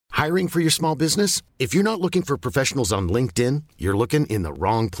Hiring for your small business? If you're not looking for professionals on LinkedIn, you're looking in the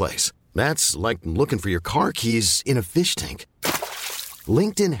wrong place. That's like looking for your car keys in a fish tank.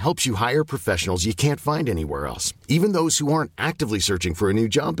 LinkedIn helps you hire professionals you can't find anywhere else, even those who aren't actively searching for a new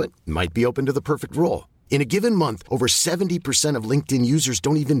job but might be open to the perfect role. In a given month, over 70% of LinkedIn users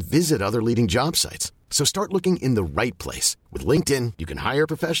don't even visit other leading job sites. So start looking in the right place. With LinkedIn, you can hire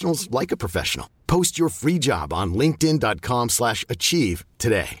professionals like a professional. Post your free job on linkedin.com/achieve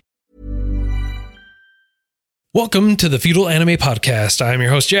today. Welcome to the Feudal Anime Podcast. I'm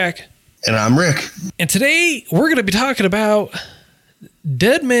your host, Jack. And I'm Rick. And today we're going to be talking about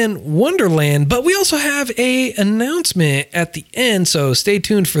Deadman Wonderland, but we also have a announcement at the end, so stay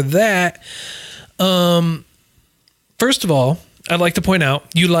tuned for that. First of all, I'd like to point out,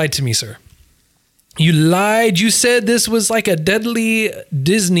 you lied to me, sir. You lied. You said this was like a deadly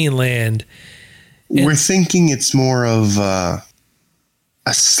Disneyland. We're thinking it's more of a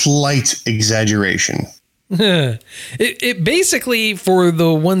slight exaggeration. It basically, for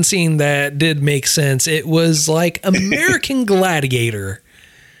the one scene that did make sense, it was like American Gladiator.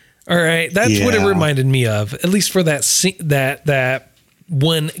 All right, that's what it reminded me of, at least for that that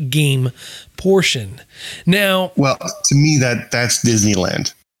one game portion. Now, well, to me, that's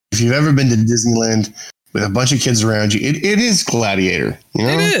Disneyland. If you've ever been to Disneyland with a bunch of kids around you, it is Gladiator. You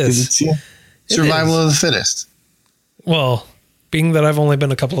know, it is. It's survival of the fittest. Well, being that I've only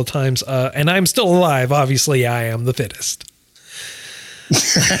been a couple of times, and I'm still alive, obviously I am the fittest.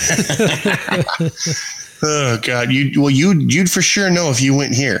 Oh God, you'd for sure know if you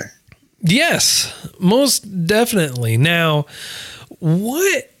went here. Yes, most definitely. Now,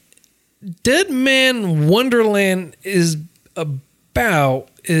 what Deadman Wonderland is about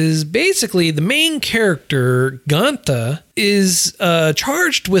is basically the main character, Ganta, is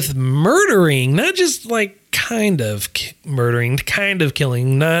charged with murdering, not just like kind of murdering, kind of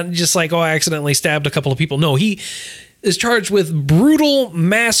killing, not just like, I accidentally stabbed a couple of people. No, he is charged with brutal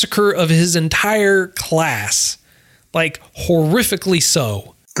massacre of his entire class, like horrifically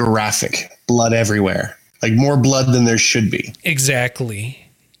so. Graphic, blood everywhere, like more blood than there should be. Exactly.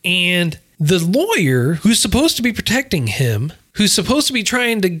 And the lawyer who's supposed to be protecting him, who's supposed to be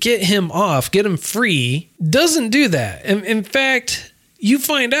trying to get him off, get him free, doesn't do that. In fact, you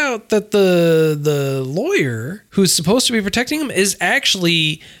find out that the lawyer who's supposed to be protecting him is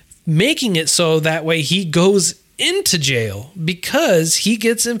actually making it so that way he goes into jail because he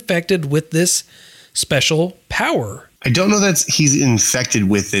gets infected with this special power. I don't know that he's infected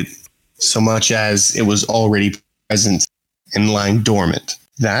with it so much as it was already present and lying dormant.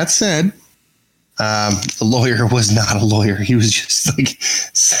 That said, the lawyer was not a lawyer. He was just like,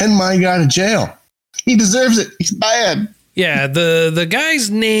 send my guy to jail. He deserves it. He's bad. Yeah, the guy's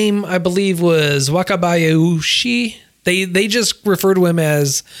name, I believe, was Wakabayashi. They just refer to him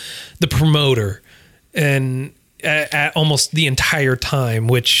as the promoter, and at almost the entire time,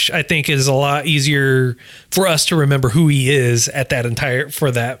 which I think is a lot easier for us to remember who he is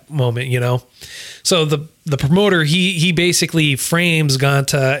for that moment, you know? So the promoter, he basically frames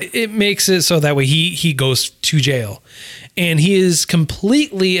Ganta. It makes it so that way he goes to jail, and he is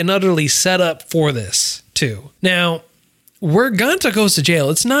completely and utterly set up for this too. Now, where Ganta goes to jail,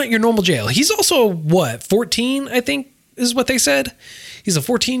 it's not your normal jail. He's also 14, I think is what they said. He's a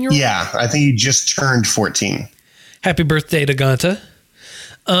 14-year-old. Yeah, I think he just turned 14. Happy birthday to Ganta.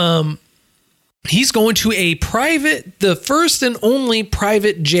 He's going to the first and only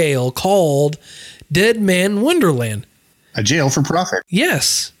private jail called Deadman Wonderland. A jail for profit.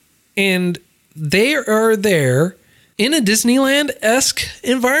 Yes. And they are there in a Disneyland-esque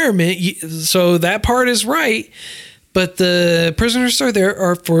environment. So that part is right. But the prisoners are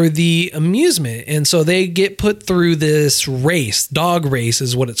there for the amusement. And so they get put through this race. Dog race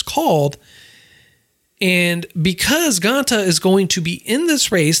is what it's called. And because Ganta is going to be in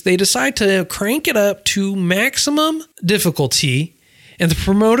this race, they decide to crank it up to maximum difficulty. And the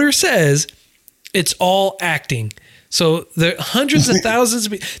promoter says it's all acting. So there are hundreds of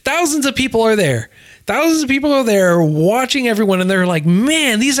thousands of people are there. Thousands of people are there watching everyone. And they're like,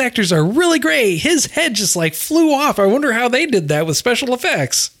 man, these actors are really great. His head just like flew off. I wonder how they did that with special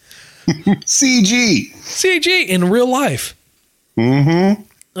effects. CG in real life. Mm-hmm.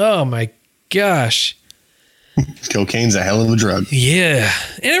 Oh my gosh. Cocaine's a hell of a drug. Yeah.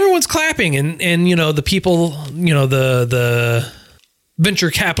 And everyone's clapping and you know, the people, you know, the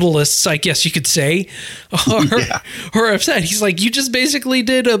venture capitalists, I guess you could say, are upset. He's like, you just basically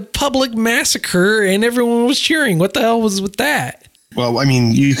did a public massacre and everyone was cheering. What the hell was with that? Well, I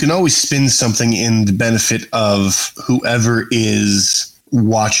mean, you can always spin something in the benefit of whoever is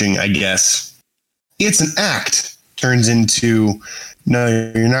watching, I guess. It's an act turns into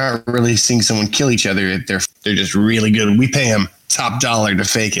No, you're not really seeing someone kill each other. They're just really good. We pay them top dollar to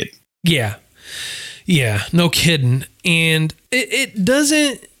fake it. Yeah. Yeah, no kidding. And it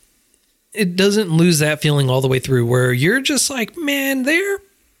doesn't lose that feeling all the way through where you're just like, man,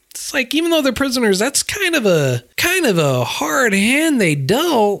 it's like, even though they're prisoners, that's kind of a hard hand they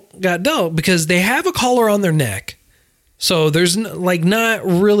got dealt, because they have a collar on their neck. So there's not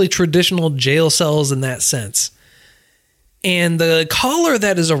really traditional jail cells in that sense. And the collar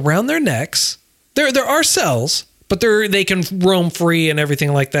that is around their necks, there are cells, but they can roam free and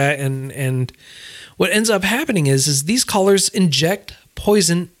everything like that. And what ends up happening is these collars inject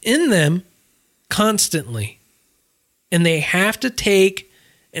poison in them constantly. And they have to take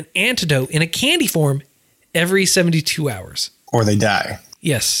an antidote in a candy form every 72 hours. Or they die.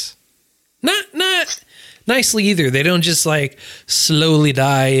 Yes. Not nicely either. They don't just like slowly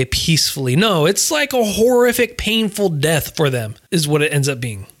die peacefully. No, it's like a horrific, painful death for them is what it ends up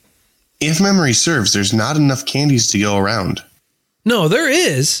being. If memory serves, there's not enough candies to go around. No, there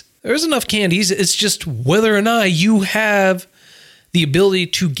is. There's enough candies. It's just whether or not you have the ability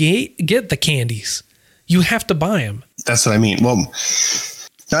to get the candies. You have to buy them. That's what I mean. Well,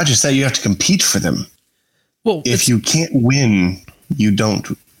 not just that, you have to compete for them. Well, if you can't win, you don't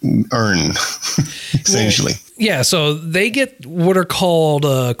earn, essentially. Well, yeah, so they get what are called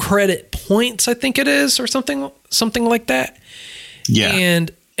credit points, I think it is, or something like that. Yeah.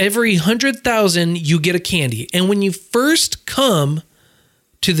 And every 100,000, you get a candy. And when you first come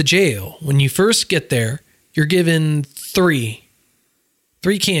to the jail, when you first get there, you're given three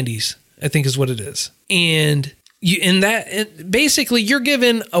candies, I think is what it is. And basically you're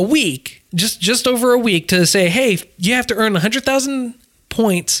given a week, just over a week, to say, hey, you have to earn 100,000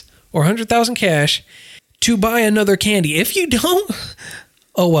 points or 100,000 cash to buy another candy. If you don't,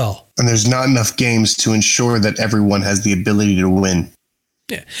 oh well. And there's not enough games to ensure that everyone has the ability to win.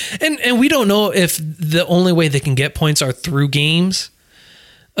 Yeah. And we don't know if the only way they can get points are through games.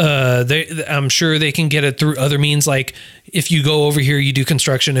 I'm sure they can get it through other means. Like if you go over here, you do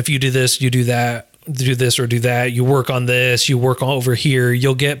construction. If you do this, you do that, do this or do that. You work on this, you work over here,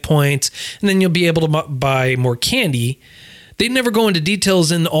 you'll get points, and then you'll be able to buy more candy. They never go into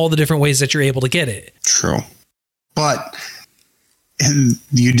details in all the different ways that you're able to get it. True. But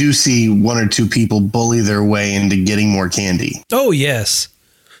you do see one or two people bully their way into getting more candy. Oh, yes.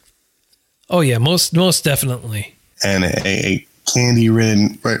 Oh, yeah, most definitely. And a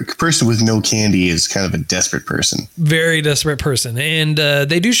candy-ridden person with no candy is kind of a desperate person. Very desperate person. And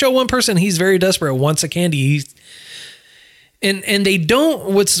they do show one person, he's very desperate, wants a candy. And they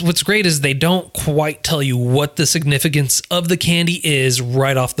don't, what's great is they don't quite tell you what the significance of the candy is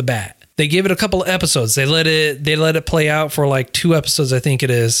right off the bat. They give it a couple of episodes. They let it play out for like 2 episodes, I think it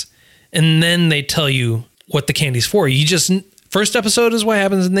is. And then they tell you what the candy's for. First episode is what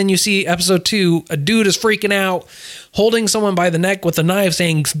happens, and then you see episode 2, a dude is freaking out, holding someone by the neck with a knife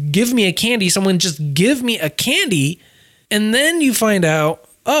saying, give me a candy. Someone just give me a candy. And then you find out,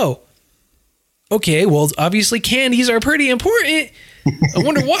 oh, okay, well, obviously candies are pretty important. I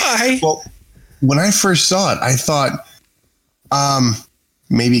wonder why. Well, when I first saw it, I thought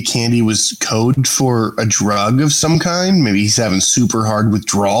maybe candy was code for a drug of some kind. Maybe he's having super hard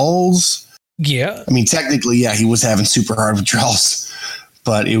withdrawals. Yeah. I mean, technically, yeah, he was having super hard withdrawals,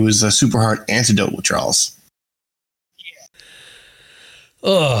 but it was a super hard antidote withdrawals.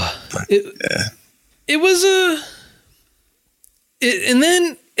 It was and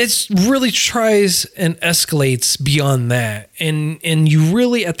then it really tries and escalates beyond that. And you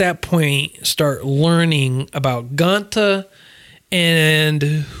really, at that point, start learning about Ganta and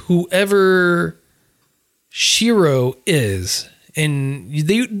whoever Shiro is. And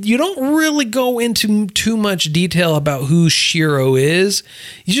you don't really go into too much detail about who Shiro is.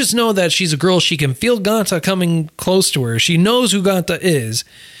 You just know that she's a girl. She can feel Ganta coming close to her. She knows who Ganta is.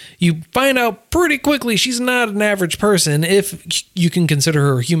 You find out pretty quickly she's not an average person, if you can consider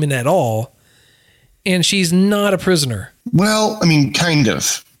her human at all. And she's not a prisoner. Well, I mean, kind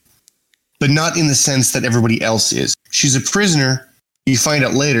of. But not in the sense that everybody else is. She's a prisoner, you find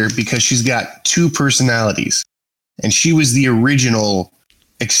out later, because she's got 2 personalities. And she was the original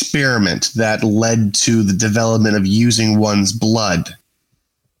experiment that led to the development of using one's blood,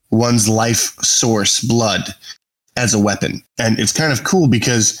 one's life source blood, as a weapon. And it's kind of cool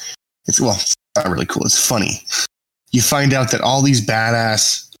because it's not really cool. It's funny. You find out that all these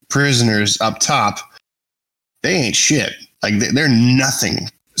badass prisoners up top, they ain't shit. Like they're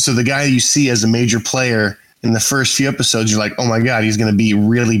nothing. So the guy you see as a major player in the first few episodes, you're like, oh my God, he's going to be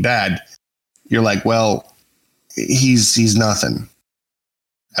really bad. You're like, well, he's nothing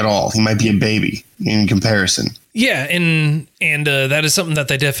at all. He might be a baby. in comparison. Yeah, and that is something that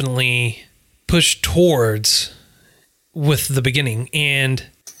they definitely push towards with the beginning. And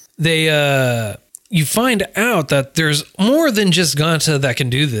they you find out that there's more than just Ganta that can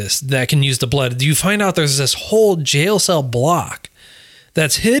do this, that can use the blood. You find out there's this whole jail cell block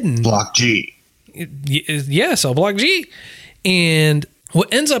that's hidden. Block G. Yeah, cell block G. And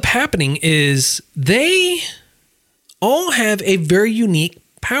what ends up happening is they all have a very unique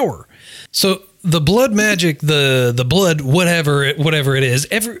power. So the blood magic, the blood, whatever it is,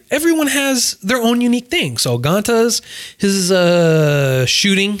 everyone has their own unique thing. So Ganta's his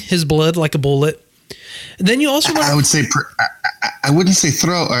shooting his blood like a bullet. And then you also I would say I wouldn't say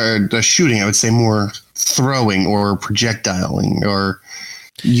shooting. I would say more throwing or projectiling or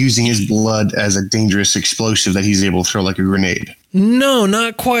using his blood as a dangerous explosive that he's able to throw like a grenade. No,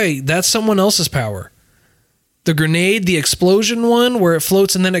 not quite. That's someone else's power. The grenade, the explosion one where it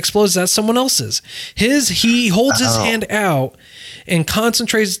floats and then explodes, that's someone else's. He holds his hand out and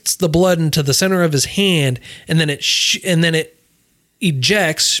concentrates the blood into the center of his hand, and then it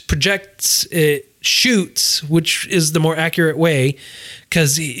ejects, projects, it shoots, which is the more accurate way,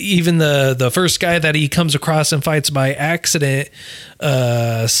 because even the first guy that he comes across and fights by accident,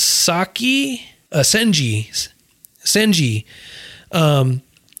 Senji,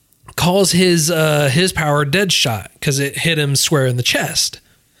 calls his power dead shot because it hit him square in the chest.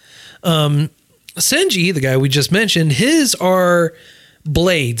 Senji, the guy we just mentioned, his are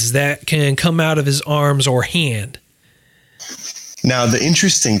blades that can come out of his arms or hand. Now, the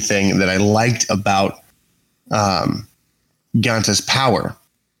interesting thing that I liked about Ganta's power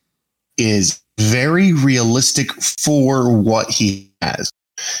is very realistic for what he has.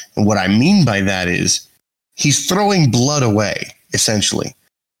 And what I mean by that is he's throwing blood away, essentially.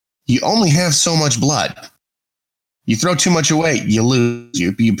 You only have so much blood. You throw too much away, you lose,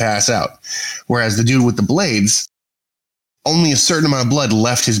 you pass out. Whereas the dude with the blades, only a certain amount of blood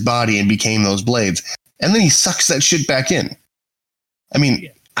left his body and became those blades. And then he sucks that shit back in. I mean,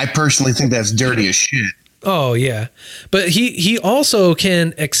 I personally think that's dirty as shit. Oh, yeah. But he also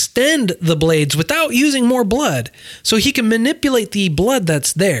can extend the blades without using more blood. So he can manipulate the blood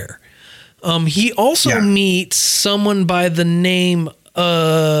that's there. He also meets someone by the name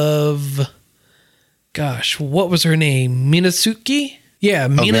of... Gosh, what was her name? Minatsuki? Yeah,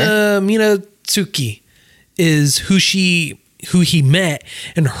 Minatsuki is who he met.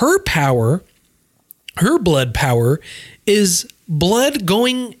 And her blood power is blood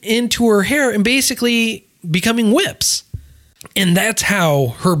going into her hair and basically becoming whips. And that's how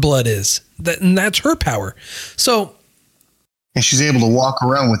her blood is. And that's her power. So... And she's able to walk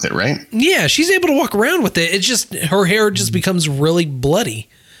around with it, right? Yeah, she's able to walk around with it. It's just her hair just becomes really bloody.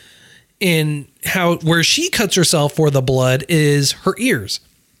 And where she cuts herself for the blood is her ears.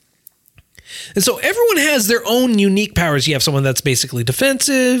 And so everyone has their own unique powers. You have someone that's basically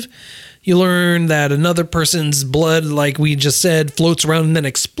defensive. You learn that another person's blood, like we just said, floats around and then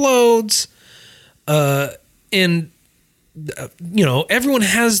explodes. Everyone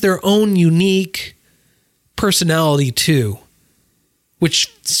has their own unique personality too,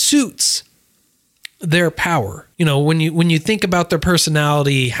 which suits their power. You know, when you think about their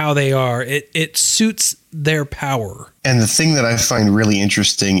personality, how they are, it suits their power. And the thing that I find really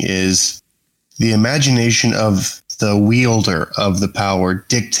interesting is the imagination of the wielder of the power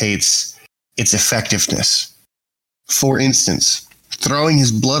dictates its effectiveness. For instance, throwing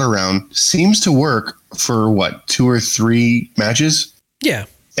his blood around seems to work for 2 or 3 matches? Yeah.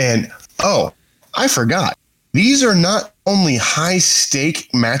 And, I forgot. These are not only high stake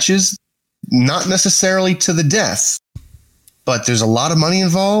matches, not necessarily to the death, but there's a lot of money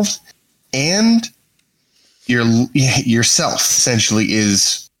involved, and yourself essentially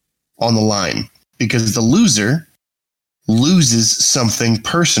is on the line, because the loser loses something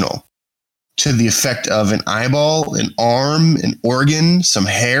personal to the effect of an eyeball, an arm, an organ, some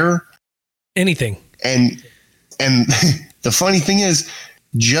hair, anything. And the funny thing is,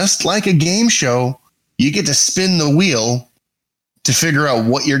 just like a game show, you get to spin the wheel to figure out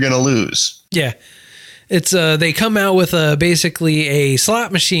what you're going to lose. Yeah. It's they come out with basically a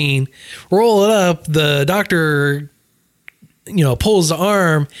slot machine, roll it up, the doctor pulls the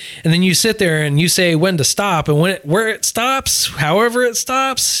arm, and then you sit there and you say when to stop, and where it stops, however it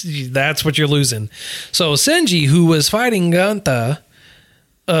stops, that's what you're losing. So Senji, who was fighting Ganta,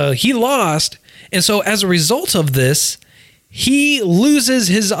 he lost, and so as a result of this, he loses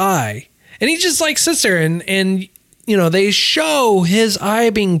his eye. And he just sits there and they show his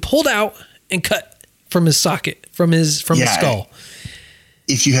eye being pulled out and cut from his socket, from his skull.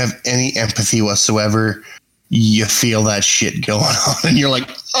 If you have any empathy whatsoever, you feel that shit going on and you're like,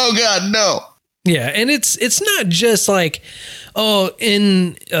 oh God, no. Yeah, and it's not just like,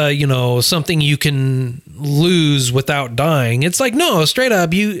 something you can lose without dying. It's like, no, straight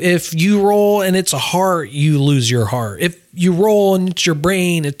up, if you roll and it's a heart, you lose your heart. If you roll and it's your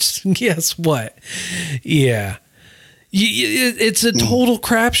brain, it's guess what? Yeah. It's a total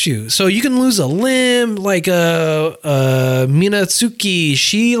crapshoot. So you can lose a limb, like Minatsuki.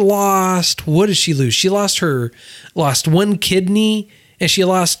 She lost. What did she lose? She lost one kidney, and she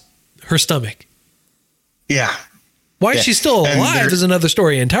lost her stomach. Yeah. Why she's still alive is another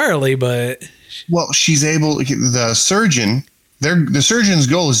story entirely. But she's able. The surgeon's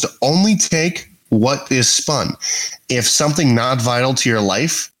goal is to only take what is spun. If something not vital to your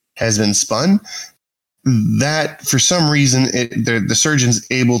life has been spun, that for some reason the surgeon's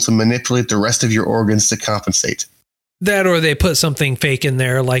able to manipulate the rest of your organs to compensate. That, or they put something fake in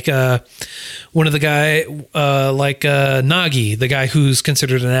there, like one of the guy, Nagi, the guy who's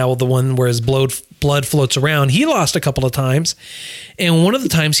considered an owl, the one where his blood floats around. He lost a couple of times, and one of the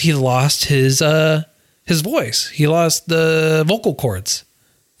times he lost his voice. He lost the vocal cords.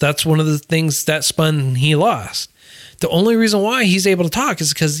 That's one of the things that spun he lost. The only reason why he's able to talk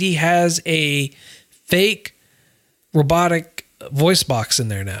is because he has a fake robotic voice box in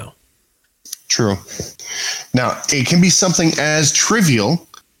there now. True. Now, it can be something as trivial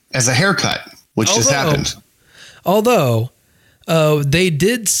as a haircut, which just happened. Although, they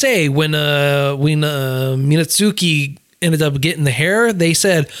did say when Minatsuki ended up getting the hair, they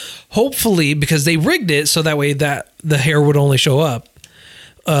said, hopefully, because they rigged it so that way that the hair would only show up.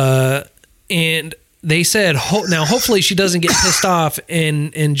 And they said, now hopefully she doesn't get pissed off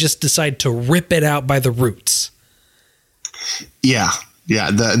and just decide to rip it out by the roots. Yeah.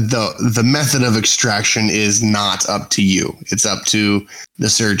 Yeah, the method of extraction is not up to you. It's up to the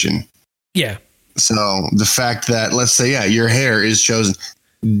surgeon. Yeah. So the fact that, let's say, your hair is chosen,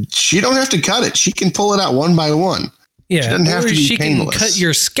 she don't have to cut it. She can pull it out one by one. Yeah. She doesn't have to be painless. She can cut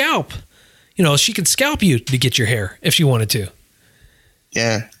your scalp. She can scalp you to get your hair if she wanted to.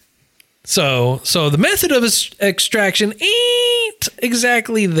 Yeah. So the method of extraction ain't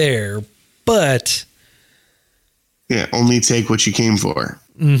exactly there, but... Yeah, only take what you came for.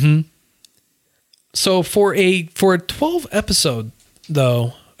 Mm-hmm. So for a 12 episode,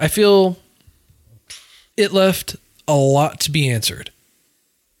 though, I feel it left a lot to be answered.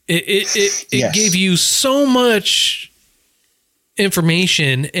 It yes. gave you so much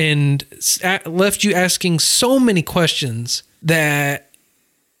information and left you asking so many questions that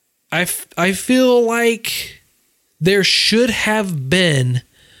I feel like there should have been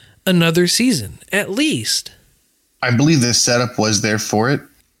another season, at least. I believe the setup was there for it.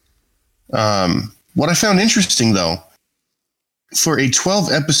 What I found interesting, though, for a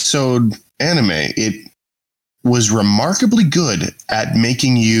 12-episode anime, it was remarkably good at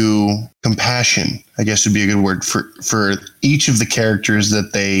making you compassion, I guess would be a good word, for each of the characters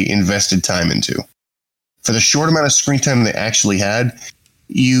that they invested time into. For the short amount of screen time they actually had,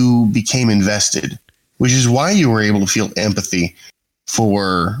 you became invested, which is why you were able to feel empathy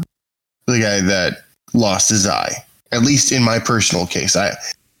for the guy that lost his eye. At least in my personal case,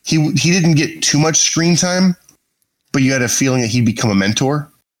 he didn't get too much screen time, but you had a feeling that he'd become a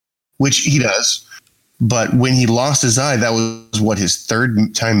mentor, which he does. But when he lost his eye, that was his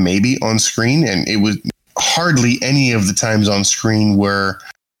third time maybe on screen, and it was hardly any of the times on screen were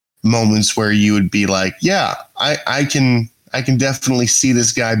moments where you would be like, yeah, I can definitely see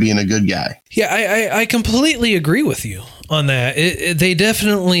this guy being a good guy. Yeah, I completely agree with you on that. They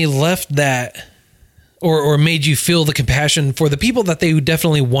definitely left that. Or made you feel the compassion for the people that they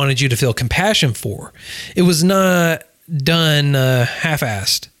definitely wanted you to feel compassion for. It was not done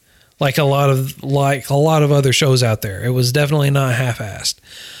half-assed like a lot of other shows out there. It was definitely not half-assed.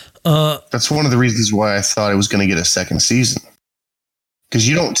 That's one of the reasons why I thought it was going to get a second season, because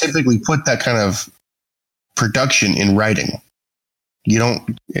you don't typically put that kind of production in writing.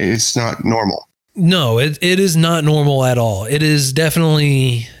 It's not normal. No, it is not normal at all. It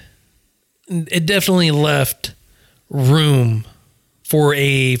definitely left room for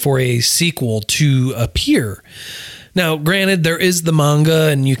a sequel to appear. Now, granted, there is the manga,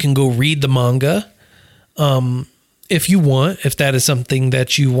 and you can go read the manga if you want, if that is something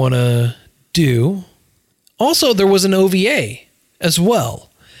that you want to do. Also, there was an OVA as well,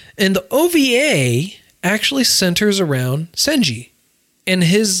 and the OVA actually centers around Senji and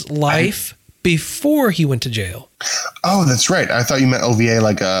his life before he went to jail. Oh, that's right. I thought you meant OVA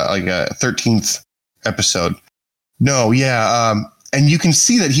like a 13th episode. No, yeah. And you can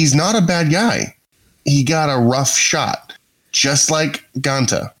see that he's not a bad guy. He got a rough shot, just like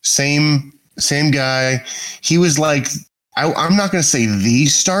Ganta. Same guy. He was like, I'm not going to say the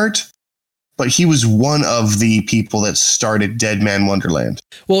start, but he was one of the people that started Dead Man Wonderland.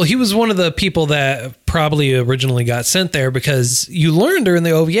 Well, he was one of the people that probably originally got sent there, because you learned during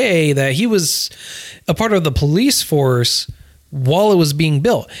the OVA that he was a part of the police force while it was being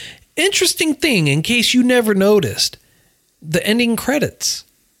built. Interesting thing, in case you never noticed, the ending credits,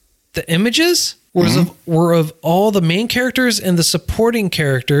 the images were of all the main characters and the supporting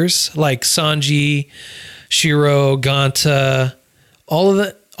characters like Sanji, Shiro, Ganta, all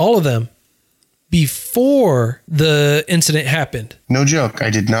of them before the incident happened. No joke. I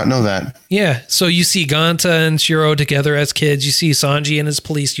did not know that. Yeah. So you see Ganta and Shiro together as kids. You see Sanji in his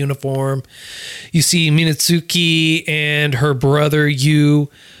police uniform. You see Minatsuki and her brother Yu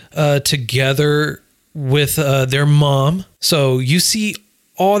together with their mom. So you see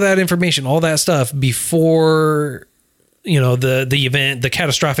all that information, all that stuff before, the event, the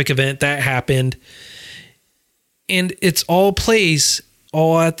catastrophic event that happened. And it's all plays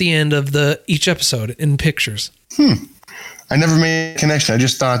all at the end of each episode in pictures. I never made a connection. I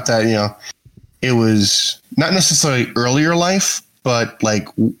just thought that, it was not necessarily earlier life, but like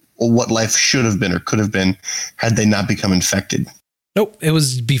what life should have been or could have been had they not become infected. Nope. It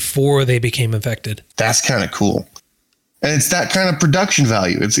was before they became infected. That's kind of cool. And it's that kind of production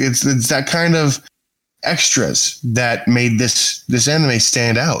value. It's that kind of extras that made this anime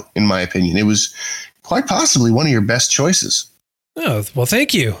stand out, in my opinion. It was quite possibly one of your best choices. Oh, well,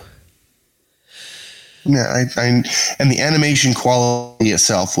 thank you. Yeah, and the animation quality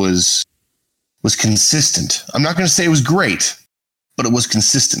itself was consistent. I'm not going to say it was great, but it was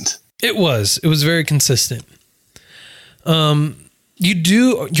consistent. It was very consistent.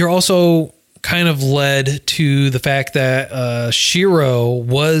 You're also kind of led to the fact that Shiro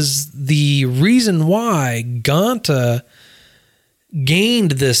was the reason why Ganta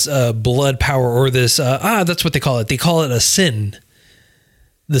gained this blood power, or this that's what they call it. They call it a sin.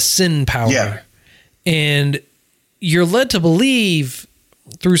 The sin power. Yeah. And you're led to believe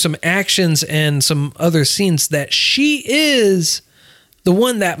through some actions and some other scenes that she is the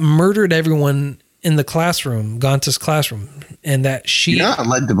one that murdered everyone in the classroom, Ganta's classroom, and that she... You're not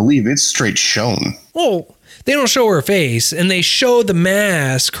led to believe, it's straight shown. Well, they don't show her face, and they show the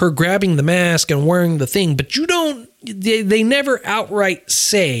mask, her grabbing the mask and wearing the thing, but they never outright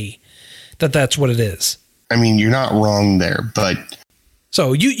say that that's what it is. I mean, you're not wrong there, but...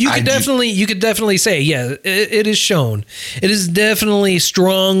 So you could definitely say, yeah, it is shown. It is definitely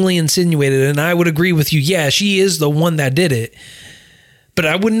strongly insinuated, and I would agree with you. Yeah, she is the one that did it. But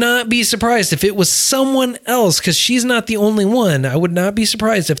I would not be surprised if it was someone else, because she's not the only one. I would not be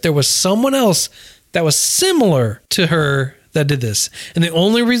surprised if there was someone else that was similar to her that did this. And the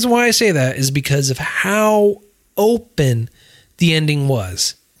only reason why I say that is because of how open the ending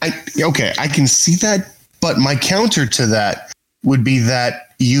was. I can see that, but my counter to that would be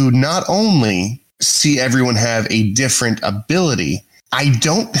that you not only see everyone have a different ability, I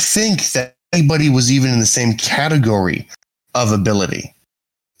don't think that anybody was even in the same category of ability.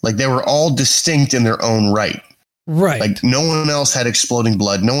 Like, they were all distinct in their own right. Right. Like, no one else had exploding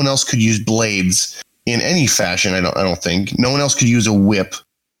blood. No one else could use blades in any fashion. I don't think. No one else could use a whip.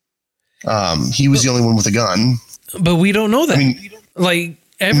 He was the only one with a gun. But we don't know that. I mean, like,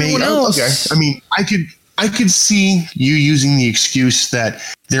 everyone else. Okay. I mean, I could see you using the excuse that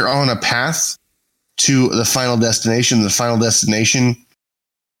they're on a path to the final destination. The final destination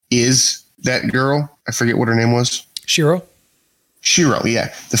is that girl. I forget what her name was. Shiro,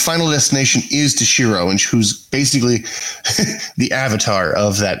 yeah. The final destination is to Shiro, and who's basically the avatar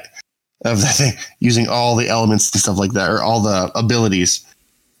of that thing, using all the elements and stuff like that, or all the abilities.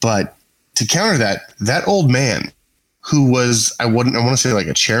 But to counter that old man, who was, I want to say like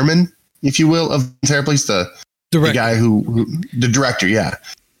a chairman, if you will, of the entire place, the guy who the director, yeah.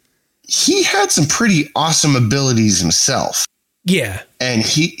 He had some pretty awesome abilities himself. Yeah. And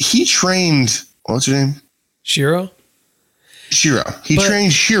he trained, what's her name? Shiro. He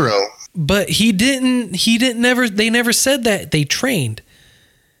trained Shiro. But they never said that they trained.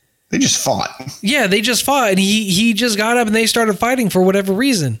 They just fought. Yeah, they just fought, and he just got up and they started fighting for whatever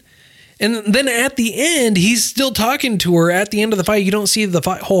reason. And then at the end, he's still talking to her at the end of the fight. You don't see the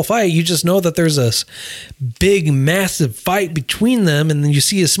whole fight. You just know that there's a big, massive fight between them, and then you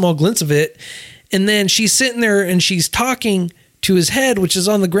see a small glimpse of it. And then she's sitting there and she's talking to his head, which is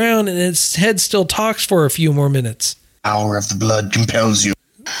on the ground, and his head still talks for a few more minutes. Hour of the blood compels you.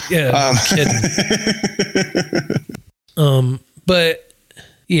 Yeah, I'm kidding. But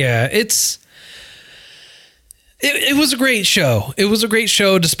yeah, it was a great show. It was a great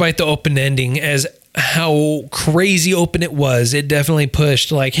show despite the open ending, as how crazy open it was. It definitely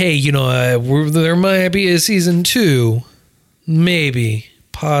pushed like, hey, there might be a season 2, maybe,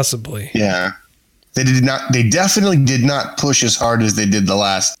 Possibly. Yeah. They definitely did not push as hard as they did the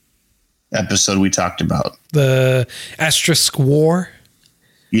last episode we talked about. The Asterisk War.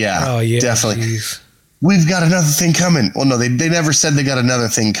 Yeah. Oh, yeah. Definitely. Geez. We've got another thing coming. Well, no, they never said they got another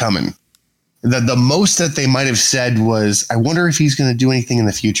thing coming. The most that they might have said was, I wonder if he's going to do anything in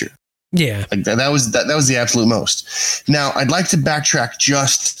the future. Yeah. Like that was the absolute most. Now, I'd like to backtrack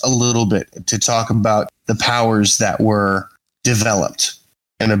just a little bit to talk about the powers that were developed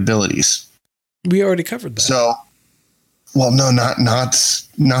and abilities. We already covered that. So, well, no, not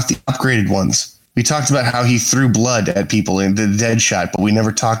the upgraded ones. We talked about how he threw blood at people in the dead shot, but we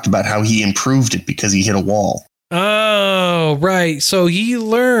never talked about how he improved it because he hit a wall. Oh, right. So he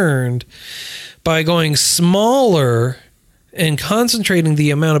learned by going smaller and concentrating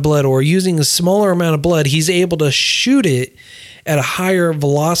the amount of blood, or using a smaller amount of blood, he's able to shoot it at a higher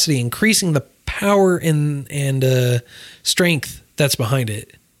velocity, increasing the power and strength that's behind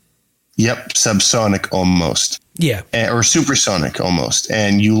it. Yep, subsonic almost. Yeah. Or supersonic almost.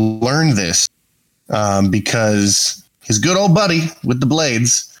 And you learn this because his good old buddy with the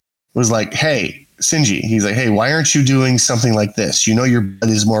blades was like, hey, Shinji, he's like, hey, why aren't you doing something like this? You know your blood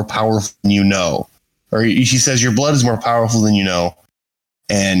is more powerful than you know. Or he says your blood is more powerful than you know,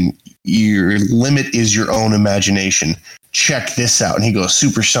 and your limit is your own imagination. Check this out. And he goes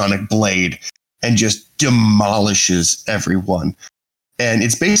supersonic blade and just demolishes everyone. And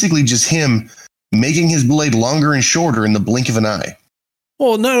it's basically just him making his blade longer and shorter in the blink of an eye.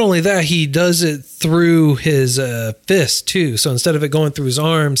 Well, not only that, he does it through his fist too. So instead of it going through his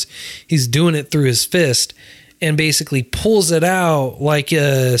arms, he's doing it through his fist and basically pulls it out like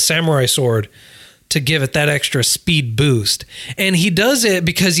a samurai sword to give it that extra speed boost. And he does it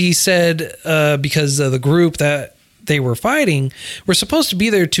because he said, because the group that they were fighting were supposed to be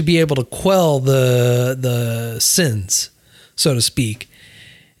there to be able to quell the sins, so to speak.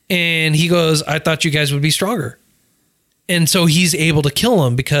 And he goes, I thought you guys would be stronger. And so he's able to kill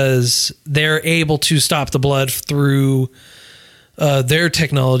them because they're able to stop the blood through their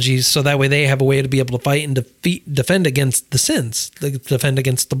technologies. So that way they have a way to be able to fight and defend against the sins, defend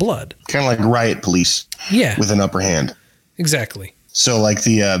against the blood. Kind of like riot police. Yeah. With an upper hand. Exactly. So like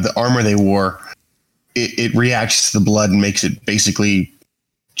the armor they wore, it reacts to the blood and makes it basically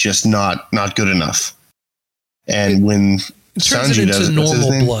just not good enough. And when it turns Sanji it into does it,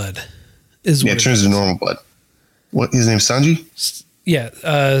 normal blood. It turns into normal blood. What, his name's Sanji? Yeah,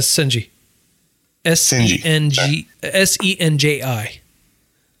 Senji. Senji. Senji.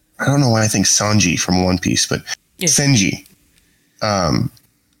 I don't know why I think Sanji from One Piece, but yeah. Senji.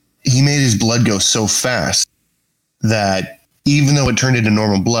 He made his blood go so fast that even though it turned into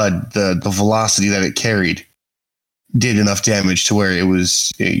normal blood, the velocity that it carried did enough damage to where it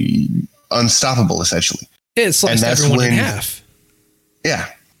was unstoppable, essentially. It sliced everyone in half. Yeah.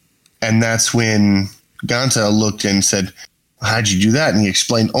 And that's when Ganta looked and said, how'd you do that? And he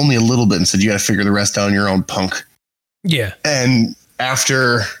explained only a little bit and said, you got to figure the rest out on your own, punk. Yeah. And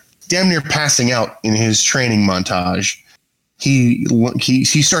after damn near passing out in his training montage, he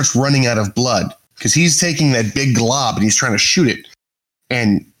starts running out of blood because he's taking that big glob and he's trying to shoot it.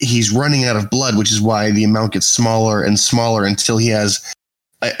 And he's running out of blood, which is why the amount gets smaller and smaller until he has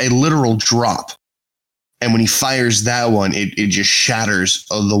a literal drop. And when he fires that one, it just shatters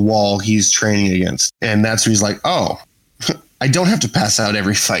the wall he's training against. And that's when he's like, oh, I don't have to pass out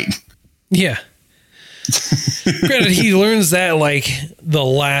every fight. Yeah. Granted, he learns that like the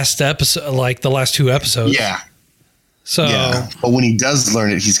last episode, like the last two episodes. Yeah. So, yeah. But when he does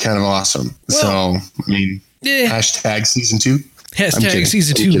learn it, he's kind of awesome. Well, so, I mean, hashtag season 2. Hashtag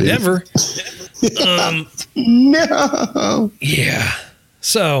season 2 never. No. Yeah.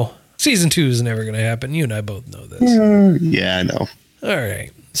 So, season 2 is never going to happen. You and I both know this. Yeah, I know. All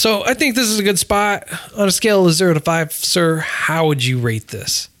right. So I think this is a good spot. On a scale of 0 to 5, sir, how would you rate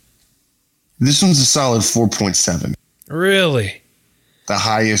this? This one's a solid 4.7. Really? The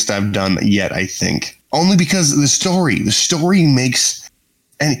highest I've done yet, I think. Only because of the story. The story makes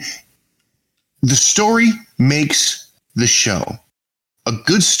the show. A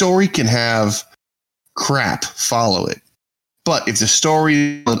good story can have crap follow it. But if the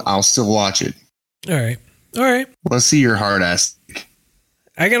story, I'll still watch it. All right. Let's see your hard ass.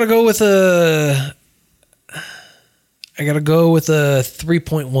 I gotta go with a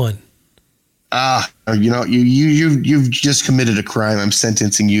 3.1. You've just committed a crime. I'm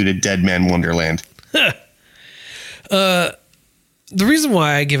sentencing you to Dead Man Wonderland. The reason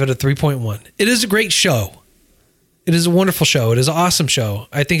why I give it a 3.1, it is a great show. It is a wonderful show. It is an awesome show.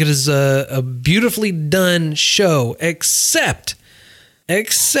 I think it is a beautifully done show, except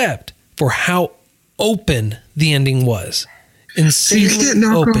for how open the ending was. insanely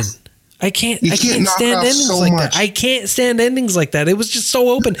open. I can't stand endings so like much. that. I can't stand endings like that. It was just so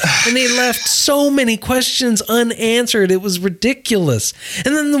open. And they left so many questions unanswered. It was ridiculous.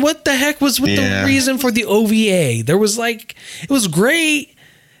 And then what the heck was with the reason for the OVA? There was it was great.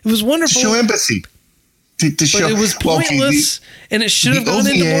 It was wonderful. To show empathy. To show, but it was pointless, and it should have gone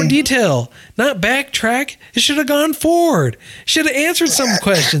into more detail. Not backtrack. It should have gone forward. Should have answered some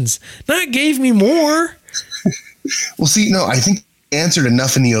questions. Not gave me more. Well, see, no, I think they answered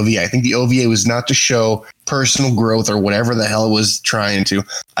enough in the OVA. I think the OVA was not to show personal growth or whatever the hell it was trying to.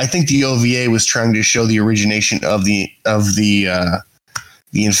 I think the OVA was trying to show the origination of the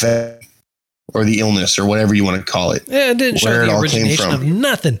infection or the illness or whatever you want to call it. Yeah, it didn't show the origination of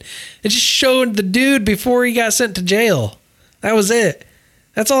nothing. It just showed the dude before he got sent to jail. That was it.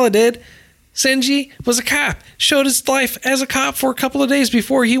 That's all it did. Senji was a cop. Showed his life as a cop for a couple of days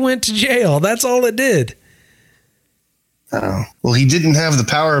before he went to jail. That's all it did. Oh. Well, he didn't have the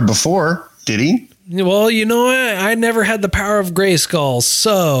power before, did he? Well, you know what? I never had the power of Grayskull,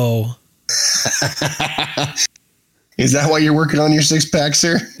 so... Is that why you're working on your six-pack,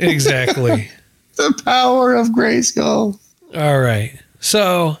 sir? Exactly. The power of Grayskull. All right.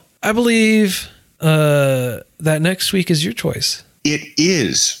 So, I believe that next week is your choice. It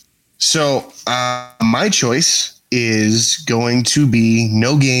is. So, my choice is going to be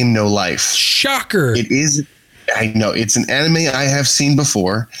No Game, No Life. Shocker. It is. I know. It's an anime I have seen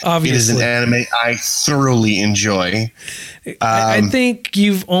before. Obviously. It is an anime I thoroughly enjoy. I think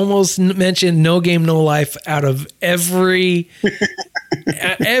you've almost mentioned No Game, No Life out of every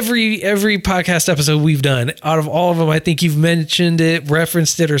podcast episode we've done. Out of all of them, I think you've mentioned it,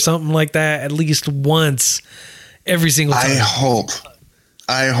 referenced it, or something like that at least once every single time.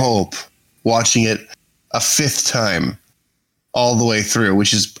 I hope watching it a fifth time all the way through,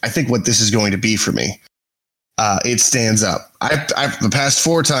 which is, I think, what this is going to be for me. It stands up. The past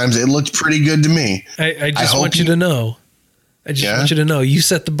 4 times, it looked pretty good to me. I just want you to know. I just want you to know, you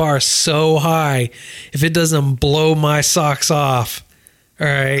set the bar so high. If it doesn't blow my socks off, all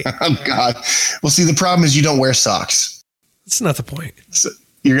right? Oh, God. Well, see, the problem is you don't wear socks. That's not the point. So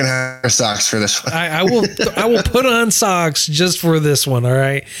you're going to have socks for this one. I will put on socks just for this one, all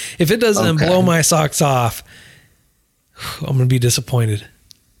right? If it doesn't blow my socks off, I'm going to be disappointed.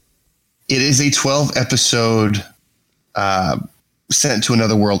 It is a 12-episode Sent to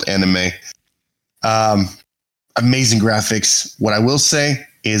Another World anime. Amazing graphics. What I will say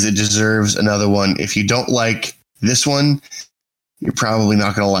is it deserves another one. If you don't like this one, you're probably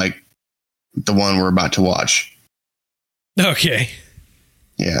not going to like the one we're about to watch. Okay.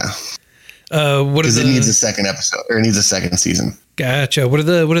 Yeah. Because it needs a second episode, or it needs a second season. Gotcha. What are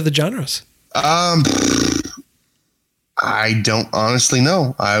the genres? I don't honestly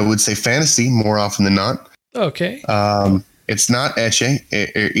know. I would say fantasy more often than not. Okay. It's not Ichi.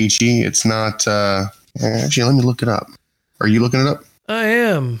 It's not. Actually, let me look it up. Are you looking it up? I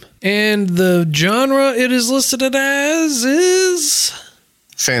am. And the genre it is listed as is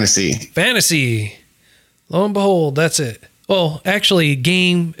fantasy. Fantasy. Lo and behold, that's it. Well, actually,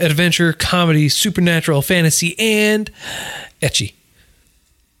 game, adventure, comedy, supernatural, fantasy, and ecchi.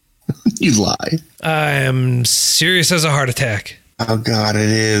 You lie. I am serious as a heart attack. Oh God, it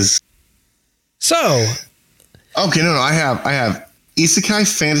is. So. Okay, no, I have isekai,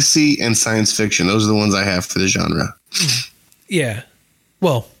 fantasy, and science fiction. Those are the ones I have for the genre. Yeah.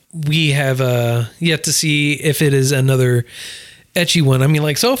 Well, we have yet to see if it is another ecchi one. I mean,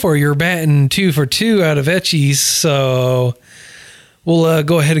 like, so far you're batting 2 for 2 out of ecchis, so we'll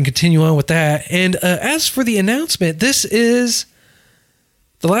go ahead and continue on with that. And as for the announcement, this is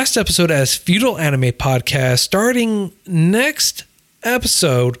the last episode as Feudal Anime Podcast, starting next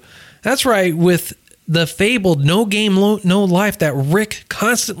episode. That's right, with the fabled No Game, No Life that Rick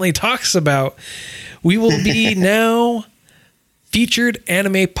constantly talks about. We will be now Featured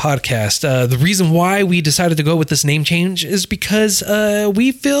Anime Podcast. The reason why we decided to go with this name change is because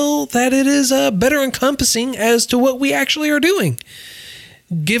we feel that it is better encompassing as to what we actually are doing.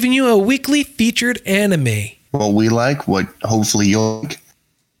 Giving you a weekly featured anime. What we like, what hopefully you'll like.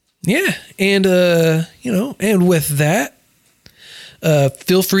 Yeah, and and with that,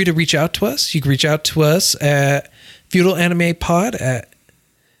 feel free to reach out to us. You can reach out to us at Feudal Anime Pod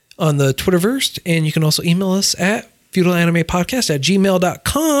on the Twitterverse, and you can also email us at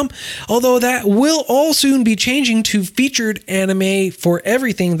feudalaнимepodcast@gmail.com, although that will all soon be changing to featured anime for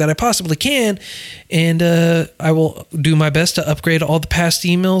everything that I possibly can, and I will do my best to upgrade all the past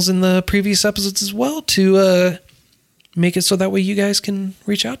emails in the previous episodes as well to make it so that way you guys can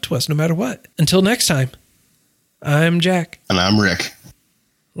reach out to us no matter what. Until next time, I'm Jack. And I'm Rick.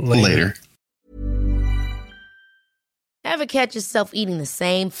 Later. Ever catch yourself eating the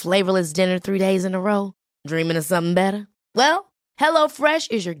same flavorless dinner 3 days in a row? Dreaming of something better? Well,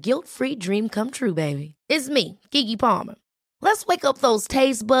 HelloFresh is your guilt-free dream come true, baby. It's me, Keke Palmer. Let's wake up those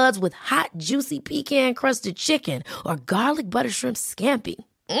taste buds with hot, juicy pecan-crusted chicken or garlic butter shrimp scampi.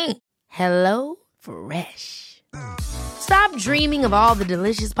 Hello Fresh. Stop dreaming of all the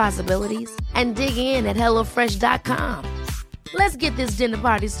delicious possibilities and dig in at HelloFresh.com. Let's get this dinner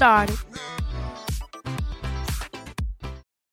party started.